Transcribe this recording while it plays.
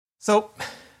So,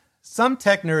 some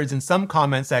tech nerds in some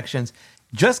comment sections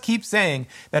just keep saying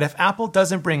that if Apple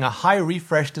doesn't bring a high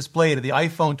refresh display to the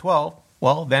iPhone 12,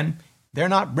 well, then they're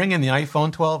not bringing the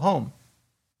iPhone 12 home.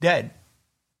 Dead.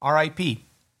 RIP.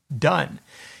 Done.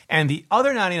 And the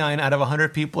other 99 out of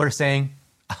 100 people are saying,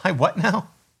 what now?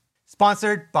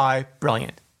 Sponsored by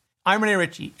Brilliant. I'm Rene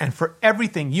Ritchie, and for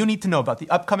everything you need to know about the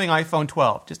upcoming iPhone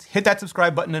 12, just hit that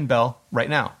subscribe button and bell right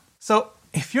now. So,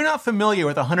 if you're not familiar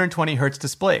with 120Hz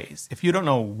displays, if you don't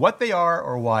know what they are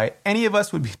or why any of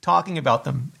us would be talking about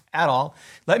them at all,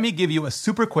 let me give you a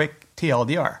super quick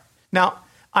TLDR. Now,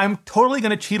 I'm totally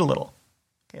going to cheat a little,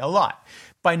 a lot,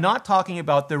 by not talking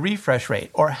about the refresh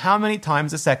rate or how many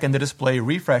times a second the display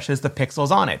refreshes the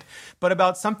pixels on it, but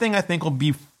about something I think will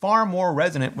be far more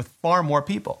resonant with far more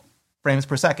people, frames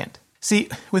per second. See,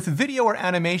 with video or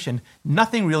animation,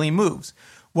 nothing really moves.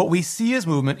 What we see as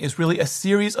movement is really a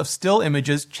series of still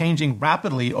images changing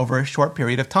rapidly over a short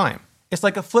period of time. It's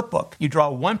like a flipbook. You draw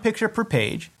one picture per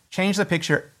page, change the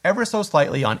picture ever so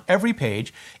slightly on every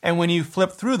page, and when you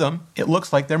flip through them, it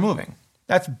looks like they're moving.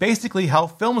 That's basically how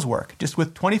films work, just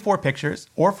with 24 pictures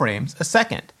or frames a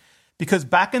second. Because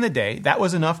back in the day, that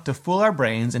was enough to fool our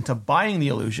brains into buying the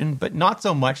illusion, but not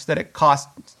so much that it cost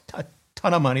a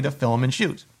ton of money to film and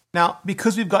shoot. Now,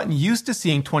 because we've gotten used to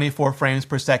seeing 24 frames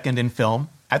per second in film,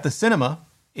 at the cinema,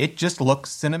 it just looks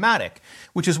cinematic,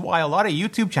 which is why a lot of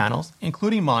YouTube channels,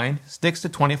 including mine, sticks to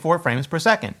 24 frames per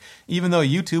second, even though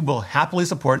YouTube will happily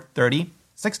support 30,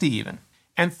 60 even.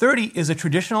 And 30 is a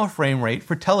traditional frame rate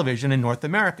for television in North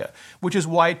America, which is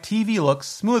why TV looks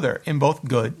smoother in both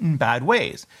good and bad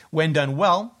ways. When done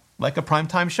well, like a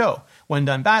primetime show. When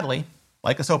done badly,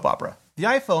 like a soap opera. The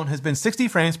iPhone has been 60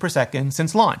 frames per second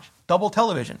since launch, double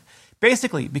television.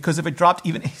 Basically, because if it dropped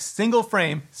even a single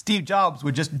frame, Steve Jobs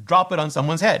would just drop it on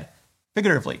someone's head.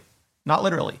 Figuratively, not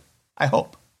literally, I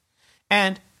hope.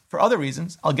 And for other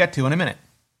reasons I'll get to in a minute.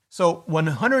 So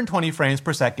 120 frames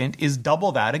per second is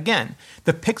double that again.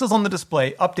 The pixels on the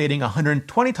display updating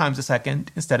 120 times a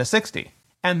second instead of 60.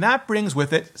 And that brings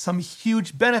with it some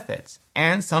huge benefits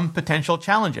and some potential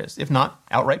challenges, if not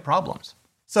outright problems.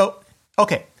 So,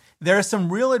 okay, there are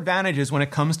some real advantages when it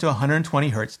comes to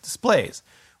 120Hz displays.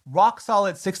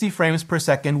 Rock-solid 60 frames per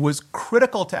second was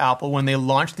critical to Apple when they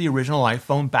launched the original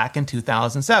iPhone back in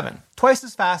 2007. Twice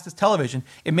as fast as television,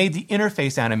 it made the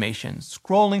interface animations,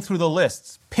 scrolling through the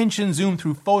lists, pinch and zoom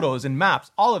through photos and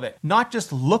maps, all of it, not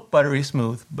just look buttery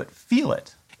smooth, but feel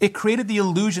it. It created the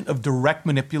illusion of direct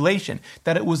manipulation,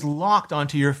 that it was locked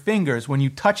onto your fingers when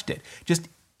you touched it, just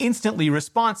instantly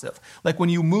responsive, like when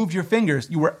you moved your fingers,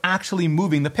 you were actually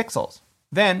moving the pixels.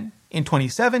 Then, in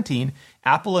 2017,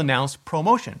 Apple announced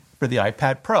ProMotion for the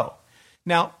iPad Pro.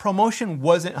 Now, ProMotion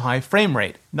wasn't high frame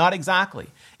rate, not exactly.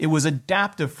 It was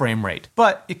adaptive frame rate,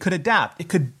 but it could adapt. It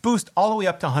could boost all the way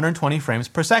up to 120 frames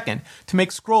per second to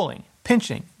make scrolling,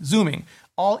 pinching, zooming,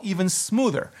 all even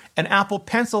smoother, and Apple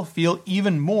Pencil feel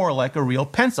even more like a real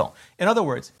pencil. In other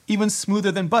words, even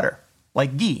smoother than butter,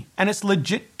 like ghee. And it's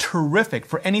legit terrific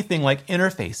for anything like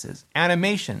interfaces,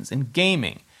 animations, and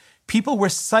gaming. People were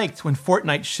psyched when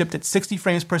Fortnite shipped at 60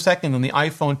 frames per second on the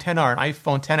iPhone XR and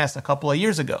iPhone XS a couple of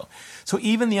years ago. So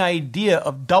even the idea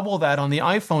of double that on the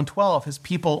iPhone 12 has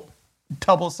people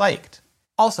double psyched.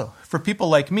 Also, for people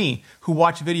like me, who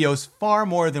watch videos far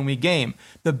more than we game,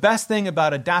 the best thing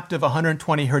about adaptive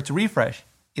 120Hz refresh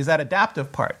is that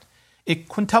adaptive part. It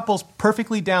quintuples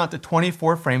perfectly down to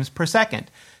 24 frames per second.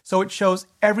 So it shows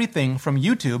everything from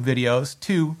YouTube videos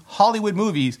to Hollywood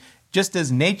movies, just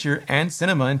as nature and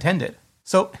cinema intended.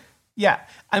 So, yeah,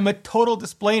 I'm a total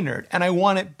display nerd, and I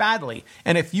want it badly.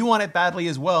 And if you want it badly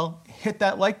as well, hit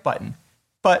that like button.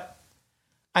 But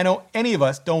I know any of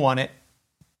us don't want it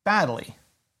badly.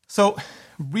 So,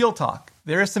 real talk,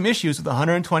 there are some issues with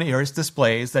 120Hz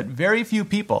displays that very few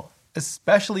people,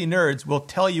 especially nerds, will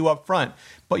tell you up front,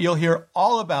 but you'll hear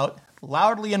all about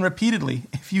loudly and repeatedly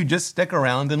if you just stick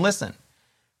around and listen.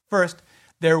 First,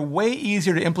 they're way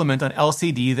easier to implement on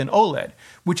LCD than OLED,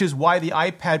 which is why the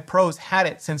iPad Pros had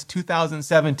it since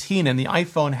 2017 and the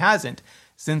iPhone hasn't,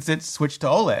 since it switched to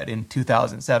OLED in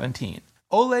 2017.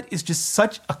 OLED is just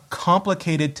such a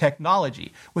complicated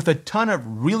technology with a ton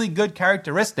of really good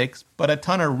characteristics, but a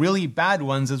ton of really bad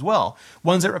ones as well,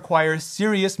 ones that require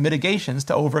serious mitigations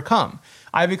to overcome.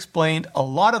 I've explained a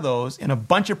lot of those in a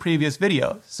bunch of previous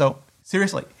videos, so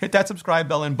seriously, hit that subscribe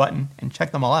bell and button and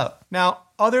check them all out. Now,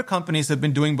 other companies have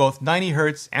been doing both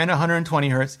 90Hz and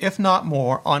 120Hz, if not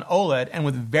more, on OLED and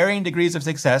with varying degrees of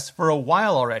success for a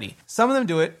while already. Some of them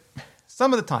do it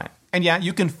some of the time. And yeah,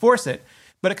 you can force it,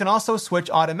 but it can also switch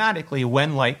automatically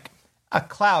when, like, a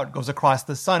cloud goes across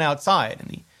the sun outside and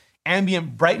the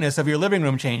ambient brightness of your living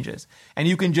room changes, and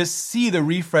you can just see the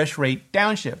refresh rate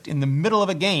downshift in the middle of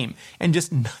a game, and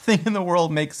just nothing in the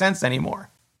world makes sense anymore.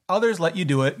 Others let you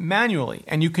do it manually,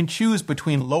 and you can choose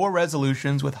between lower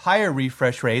resolutions with higher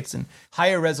refresh rates and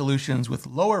higher resolutions with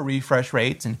lower refresh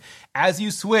rates, and as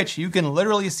you switch, you can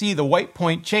literally see the white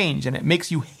point change, and it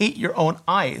makes you hate your own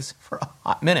eyes for a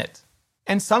hot minute.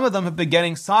 And some of them have been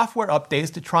getting software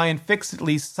updates to try and fix at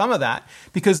least some of that,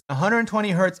 because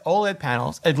 120Hz OLED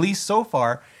panels, at least so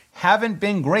far, haven't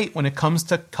been great when it comes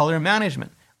to color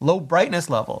management. Low brightness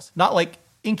levels, not like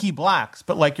inky blacks,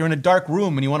 but like you're in a dark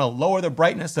room and you want to lower the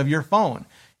brightness of your phone.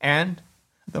 And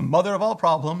the mother of all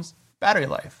problems, battery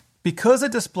life. Because a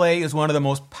display is one of the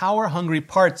most power-hungry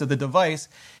parts of the device,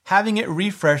 having it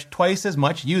refresh twice as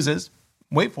much uses,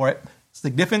 wait for it,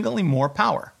 significantly more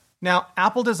power. Now,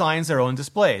 Apple designs their own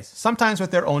displays, sometimes with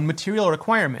their own material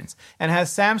requirements, and has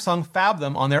Samsung fab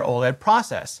them on their OLED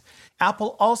process.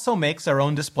 Apple also makes their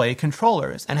own display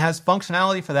controllers and has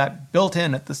functionality for that built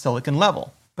in at the silicon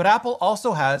level. But Apple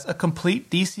also has a complete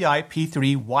DCI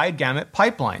P3 wide gamut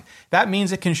pipeline. That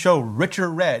means it can show richer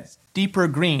reds, deeper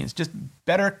greens, just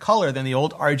better color than the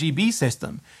old RGB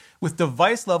system, with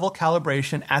device level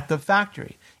calibration at the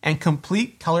factory and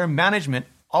complete color management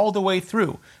all the way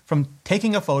through, from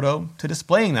taking a photo to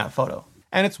displaying that photo.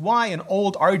 And it's why an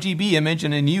old RGB image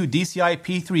and a new DCI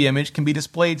P3 image can be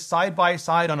displayed side by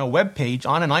side on a web page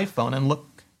on an iPhone and look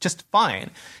just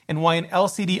fine, and why an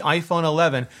LCD iPhone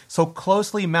 11 so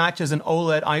closely matches an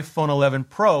OLED iPhone 11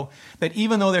 Pro that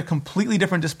even though they're completely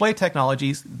different display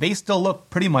technologies, they still look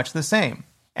pretty much the same.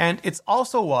 And it's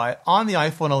also why, on the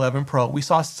iPhone 11 Pro, we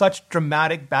saw such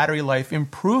dramatic battery life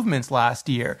improvements last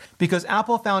year, because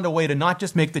Apple found a way to not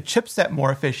just make the chipset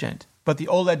more efficient, but the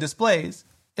OLED displays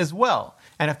as well.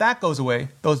 And if that goes away,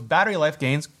 those battery life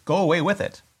gains go away with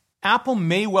it. Apple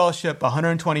may well ship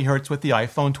 120Hz with the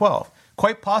iPhone 12,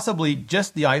 quite possibly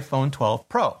just the iPhone 12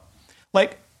 Pro.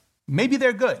 Like, maybe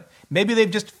they're good. Maybe they've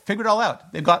just figured it all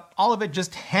out. They've got all of it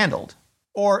just handled.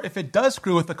 Or if it does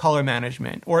screw with the color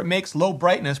management, or it makes low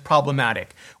brightness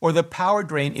problematic, or the power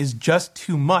drain is just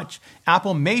too much,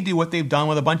 Apple may do what they've done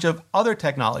with a bunch of other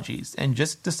technologies and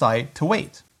just decide to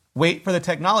wait. Wait for the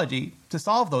technology to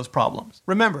solve those problems.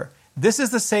 Remember, this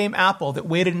is the same Apple that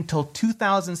waited until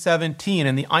 2017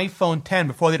 and the iPhone X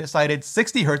before they decided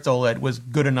 60Hz OLED was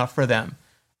good enough for them.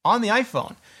 On the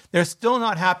iPhone, they're still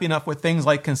not happy enough with things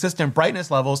like consistent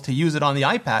brightness levels to use it on the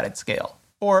iPad at scale.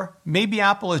 Or maybe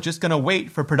Apple is just going to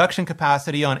wait for production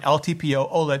capacity on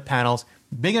LTPO OLED panels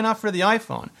big enough for the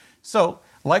iPhone. So,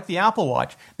 like the Apple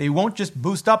Watch, they won't just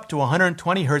boost up to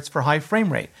 120Hz for high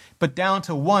frame rate, but down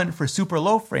to 1 for super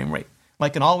low frame rate,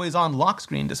 like an always-on lock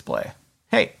screen display.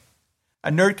 Hey, a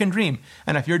nerd can dream,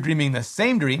 and if you're dreaming the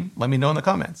same dream, let me know in the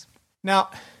comments. Now,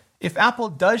 if Apple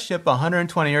does ship a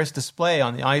 120Hz display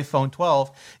on the iPhone 12,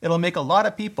 it'll make a lot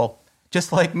of people,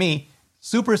 just like me,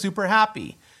 super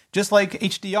happy. Just like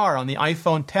HDR on the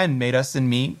iPhone X made us and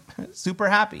me super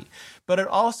happy. But it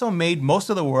also made most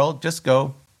of the world just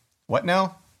go, what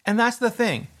now? And that's the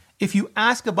thing. If you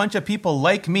ask a bunch of people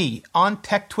like me on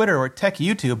Tech Twitter or Tech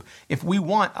YouTube if we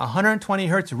want a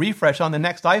 120Hz refresh on the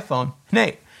next iPhone,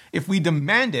 nay, if we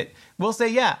demand it, we'll say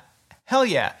yeah. Hell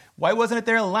yeah. Why wasn't it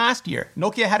there last year?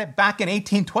 Nokia had it back in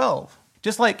 1812.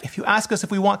 Just like if you ask us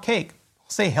if we want cake, we'll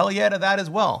say hell yeah to that as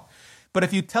well. But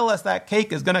if you tell us that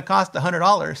cake is going to cost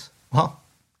 $100, well,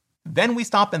 then we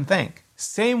stop and think.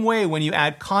 Same way when you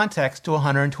add context to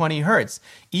 120Hz.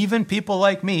 Even people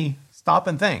like me stop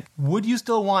and think. Would you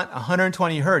still want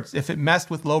 120Hz if it messed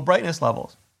with low brightness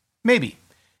levels? Maybe.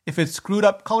 If it screwed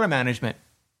up color management?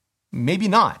 Maybe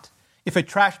not. If it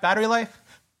trashed battery life?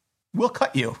 We'll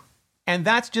cut you. And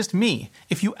that's just me.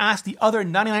 If you ask the other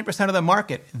 99% of the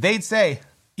market, they'd say,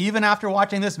 even after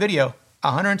watching this video,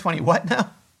 120 what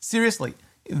now? Seriously,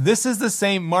 this is the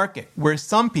same market where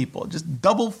some people just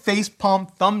double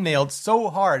facepalm thumbnailed so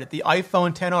hard at the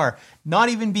iPhone XR, not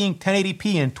even being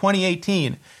 1080p in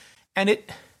 2018. And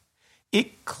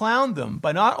it clowned them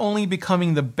by not only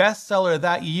becoming the bestseller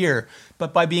that year,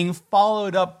 but by being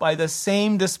followed up by the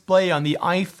same display on the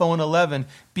iPhone 11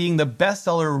 being the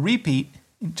bestseller repeat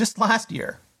just last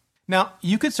year. Now,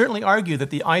 you could certainly argue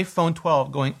that the iPhone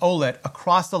 12 going OLED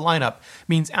across the lineup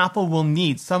means Apple will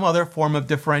need some other form of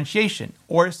differentiation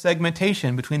or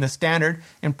segmentation between the standard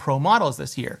and Pro models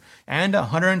this year, and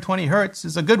 120Hz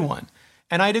is a good one.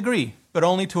 And I'd agree, but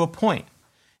only to a point.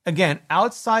 Again,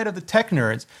 outside of the tech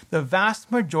nerds, the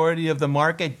vast majority of the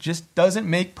market just doesn't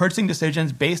make purchasing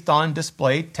decisions based on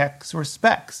display, text, or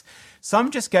specs.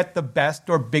 Some just get the best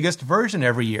or biggest version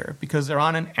every year because they're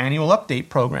on an annual update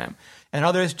program. And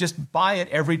others just buy it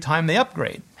every time they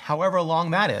upgrade, however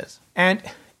long that is. And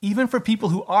even for people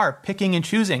who are picking and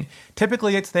choosing.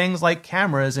 Typically, it's things like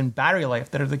cameras and battery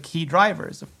life that are the key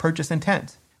drivers of purchase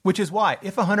intent. Which is why,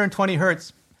 if 120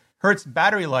 hertz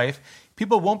battery life,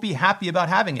 people won't be happy about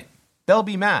having it. They'll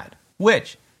be mad.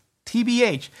 Which,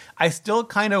 TBH, I still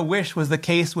kind of wish was the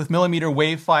case with millimeter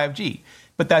wave 5G,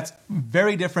 but that's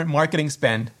very different marketing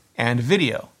spend and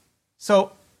video.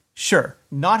 So, sure,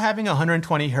 not having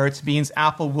 120 hertz means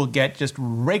Apple will get just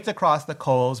raked across the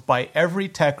coals by every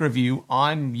tech review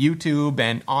on YouTube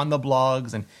and on the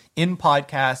blogs and in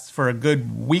podcasts for a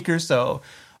good week or so.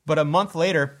 But a month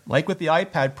later, like with the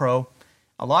iPad Pro,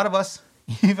 a lot of us,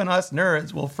 even us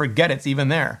nerds, will forget it's even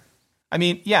there. I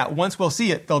mean, yeah, once we'll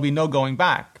see it, there'll be no going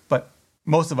back, but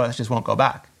most of us just won't go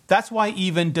back. That's why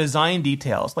even design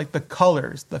details like the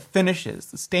colors, the finishes,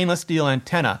 the stainless steel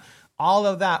antenna, all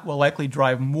of that will likely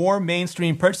drive more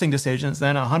mainstream purchasing decisions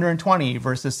than 120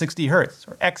 versus 60 hertz,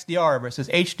 or XDR versus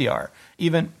HDR,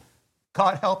 even,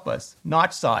 God help us,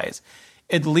 notch size,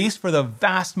 at least for the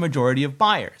vast majority of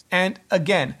buyers. And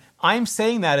again, I'm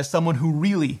saying that as someone who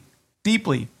really,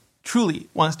 deeply, truly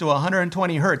wants to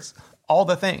 120 hertz, all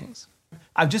the things.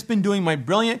 I've just been doing my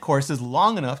Brilliant courses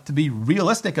long enough to be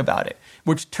realistic about it,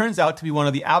 which turns out to be one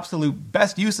of the absolute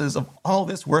best uses of all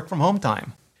this work from home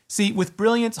time. See, with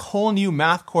Brilliant's whole new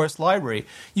math course library,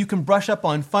 you can brush up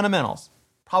on fundamentals,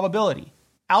 probability,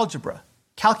 algebra,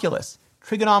 calculus,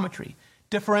 trigonometry,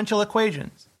 differential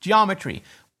equations, geometry,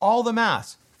 all the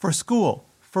maths for school,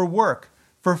 for work,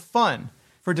 for fun,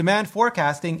 for demand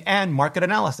forecasting, and market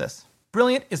analysis.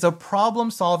 Brilliant is a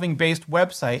problem-solving based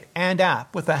website and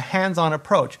app with a hands-on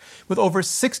approach, with over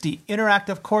 60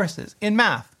 interactive courses in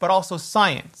math, but also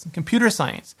science and computer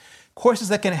science. Courses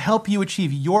that can help you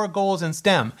achieve your goals in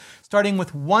STEM, starting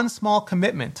with one small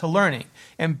commitment to learning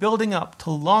and building up to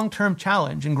long-term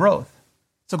challenge and growth.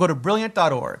 So go to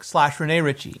brilliant.org/Rene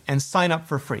Ritchie and sign up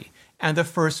for free. And the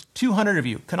first 200 of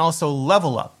you can also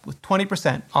level up with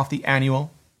 20% off the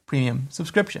annual premium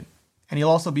subscription. And you'll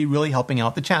also be really helping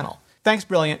out the channel. Thanks,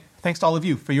 Brilliant. Thanks to all of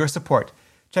you for your support.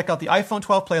 Check out the iPhone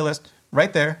 12 playlist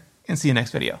right there and see you next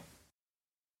video.